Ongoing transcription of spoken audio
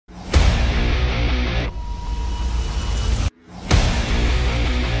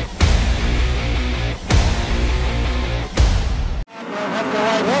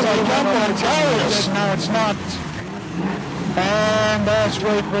not. And as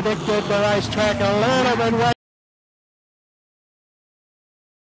we predicted, the racetrack a little bit wet.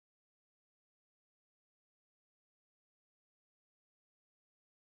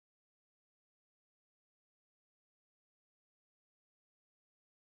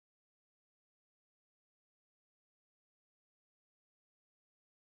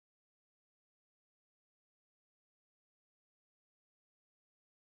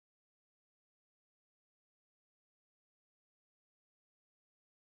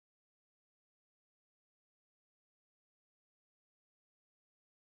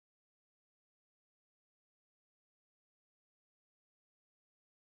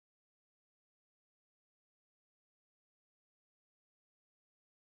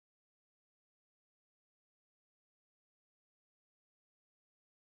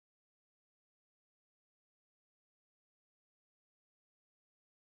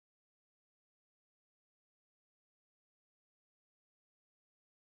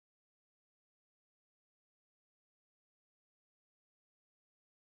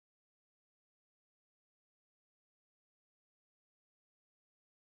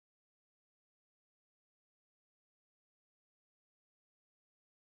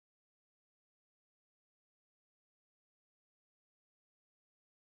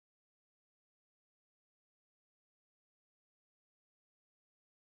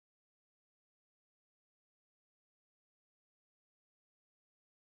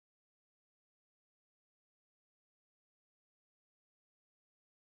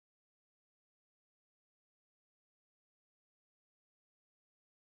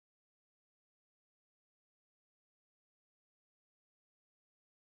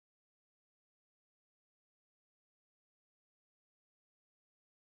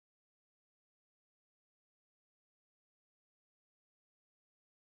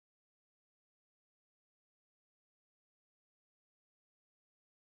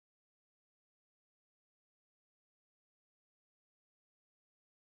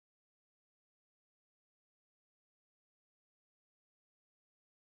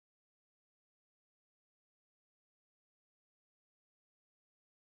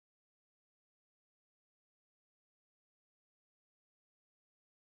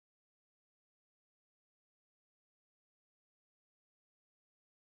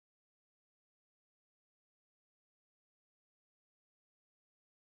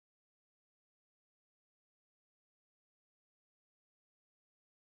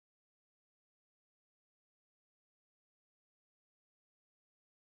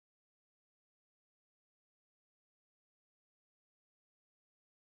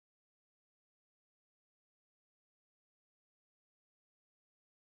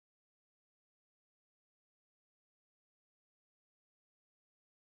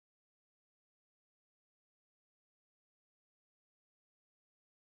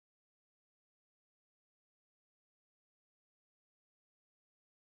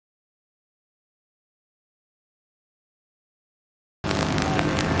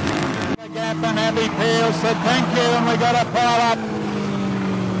 Gap and Abby Peel said thank you, and we got a pile up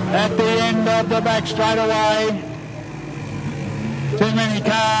at the end of the back straightaway. Too many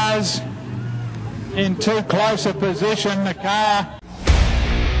cars in too close a position. The car